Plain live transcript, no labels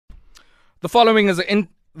The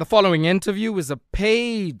following interview is a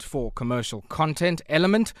paid-for commercial content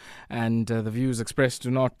element, and the views expressed do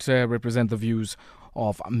not represent the views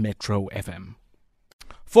of Metro FM.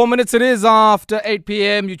 4 minutes it is after 8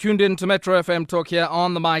 p.m. You tuned in to Metro FM Talk here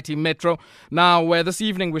on the mighty Metro. Now, this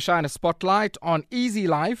evening we shine a spotlight on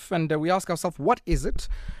Esylife, and we ask ourselves, what is it?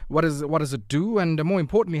 What does it do? And more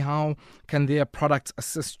importantly, how can their products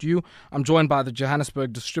assist you? I'm joined by the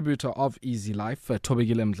Johannesburg distributor of Esylife,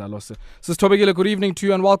 Thobekile Mdlalose. Sis Thobekile, good evening to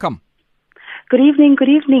you and welcome. Good evening,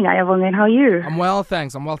 Ayabong, and how are you? I'm well,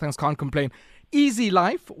 thanks. Can't complain.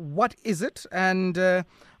 Esylife, what is it? And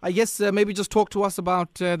I guess maybe just talk to us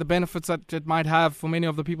about the benefits that it might have for many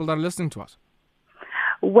of the people that are listening to us.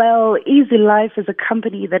 Well, Esylife is a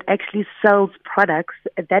company that actually sells products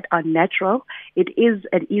that are natural. It is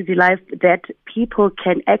an Esylife that people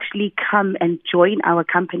can actually come and join our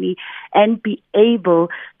company and be able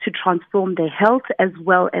to transform their health as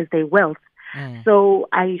well as their wealth. So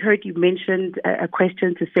I heard you mentioned a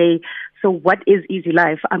question to say, so what is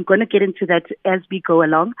Esylife? I'm going to get into that as we go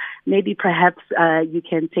along. Maybe perhaps you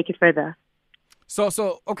can take it further.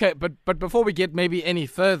 So okay, but before we get maybe any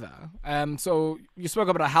further, so you spoke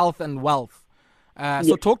about health and wealth. Yes.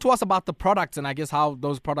 So talk to us about the products and I guess how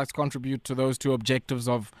those products contribute to those two objectives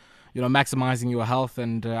of, maximizing your health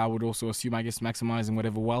and I would also assume, I guess, maximizing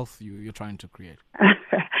whatever wealth you're trying to create.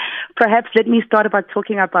 Perhaps let me start about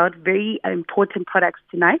talking about very important products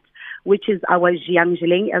tonight, which is our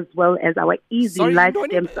Jiangjiling as well as our Esylife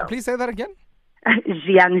stem cell. Please say that again.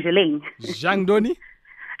 Jiangjiling. Jiangdoni?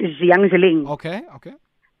 Jiangjiling. Okay.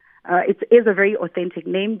 It is a very authentic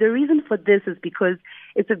name. The reason for this is because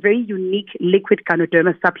it's a very unique liquid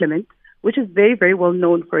ganoderma supplement, which is very, very well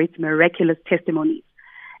known for its miraculous testimonies.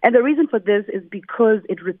 And the reason for this is because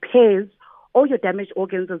it repairs all your damaged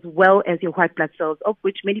organs as well as your white blood cells, of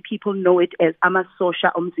which many people know it as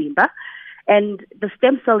amasosha omzimba. And the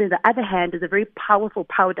stem cell, on the other hand, is a very powerful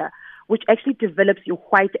powder which actually develops your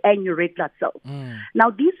white and your red blood cells. Now,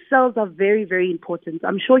 these cells are very, very important.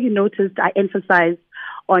 I'm sure you noticed I emphasized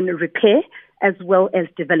on repair as well as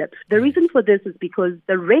develop. The reason for this is because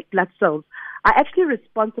the red blood cells are actually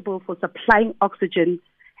responsible for supplying oxygen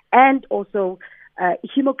and also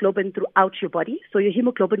hemoglobin throughout your body. So your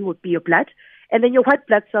hemoglobin would be your blood. And then your white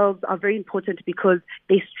blood cells are very important because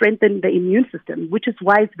they strengthen the immune system, which is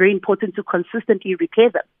why it's very important to consistently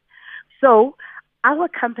repair them. So our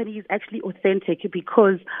company is actually authentic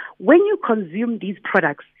because when you consume these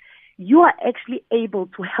products, you are actually able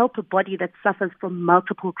to help a body that suffers from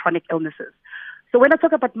multiple chronic illnesses. So when I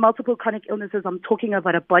talk about multiple chronic illnesses, I'm talking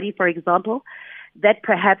about a body, for example, that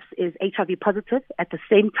perhaps is HIV positive, at the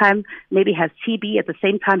same time maybe has TB, at the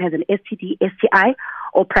same time has an STD, STI,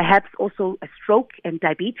 or perhaps also a stroke and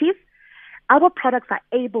diabetes. Our products are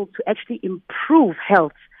able to actually improve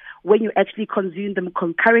health when you actually consume them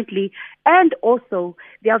concurrently. And also,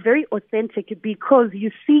 they are very authentic because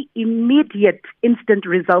you see immediate, instant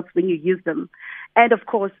results when you use them. And of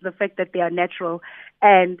course, the fact that they are natural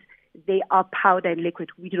and they are powder and liquid.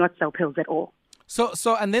 We do not sell pills at all. So,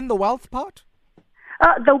 and then the wealth part?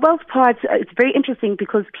 The wealth part, it's very interesting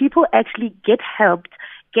because people actually get helped,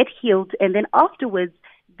 get healed, and then afterwards,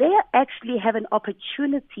 they actually have an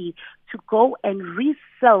opportunity to go and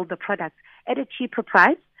resell the product at a cheaper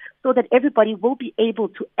price so that everybody will be able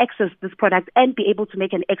to access this product and be able to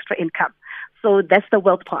make an extra income. So that's the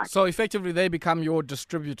wealth part. So effectively, they become your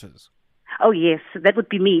distributors? Oh, yes. That would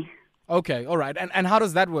be me. Okay, all right. And how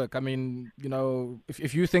does that work? I mean,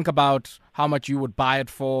 if you think about how much you would buy it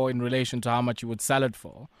for in relation to how much you would sell it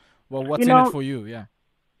for, well, what's in it for you? Yeah.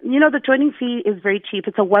 The joining fee is very cheap.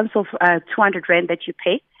 It's a once-off 200 Rand that you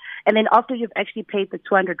pay. And then after you've actually paid the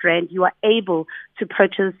 200 Rand, you are able to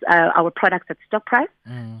purchase our products at stock price.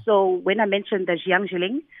 So when I mentioned the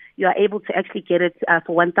Jiangjiling, you are able to actually get it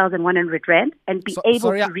for 1,100 Rand and be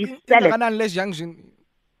able to resell it.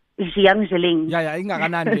 Jiangjiling. Yeah,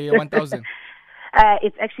 1,000.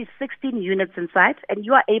 It's actually 16 units inside, and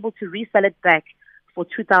you are able to resell it back for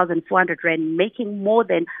 2,400 Rand, making more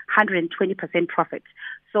than 120% profit.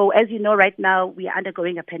 So as you know, right now, we are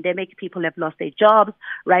undergoing a pandemic. People have lost their jobs.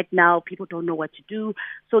 Right now, people don't know what to do.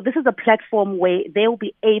 So this is a platform where they will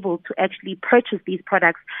be able to actually purchase these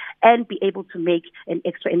products and be able to make an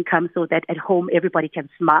extra income so that at home, everybody can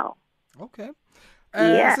smile. Okay.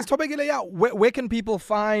 Sis Thobekile, where can people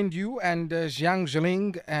find you and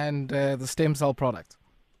Jiangjiling and the stem cell product?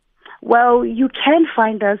 Well, you can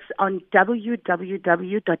find us on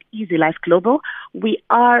www.Esylife Global. We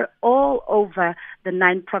are all over the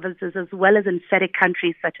 9 provinces as well as in SADC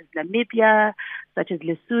countries such as Namibia, such as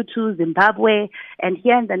Lesotho, Zimbabwe. And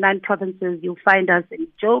here in the 9 provinces, you'll find us in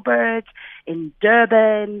Joburg, in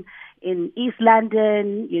Durban, in East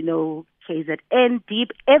London, KZN,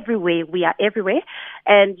 Deep, everywhere. We are everywhere.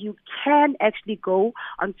 And you can actually go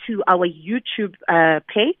onto our YouTube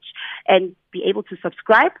page and be able to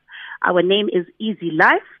subscribe. Our name is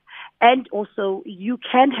Esylife. And also, you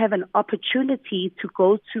can have an opportunity to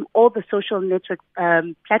go to all the social network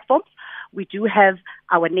platforms. We do have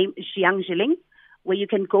our name, Jiang Jiling, where you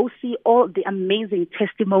can go see all the amazing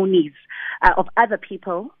testimonies of other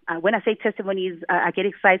people. When I say testimonies, I get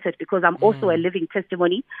excited because I'm also a living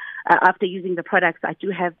testimony. After using the products, I do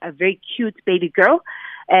have a very cute baby girl,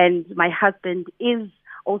 and my husband is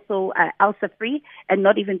also ulcer-free, and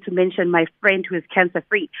not even to mention my friend who is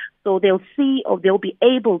cancer-free. So they'll be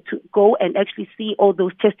able to go and actually see all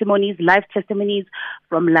those testimonies, live testimonies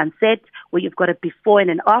from Lancet, where you've got a before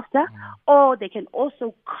and an after, or they can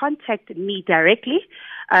also contact me directly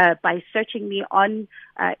by searching me on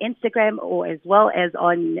Instagram or as well as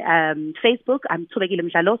on Facebook. I'm Tubegile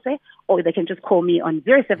Mdlalose, or they can just call me on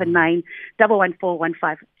 079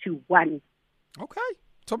 114 Okay.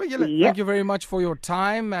 Tobegile, thank you very much for your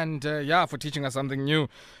time and for teaching us something new.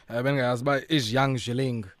 Is Young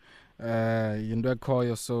Jiling.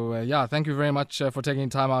 So thank you very much for taking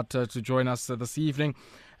time out to join us this evening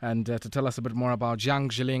and to tell us a bit more about Jiang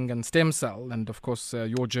Jiling and stem cell and of course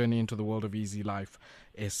your journey into the world of Esylife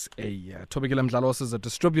SA. Tobegile Mdlalose is a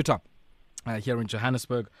distributor here in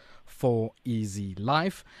Johannesburg for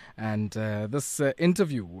Esylife, and this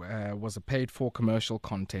interview was a paid for commercial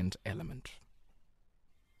content element.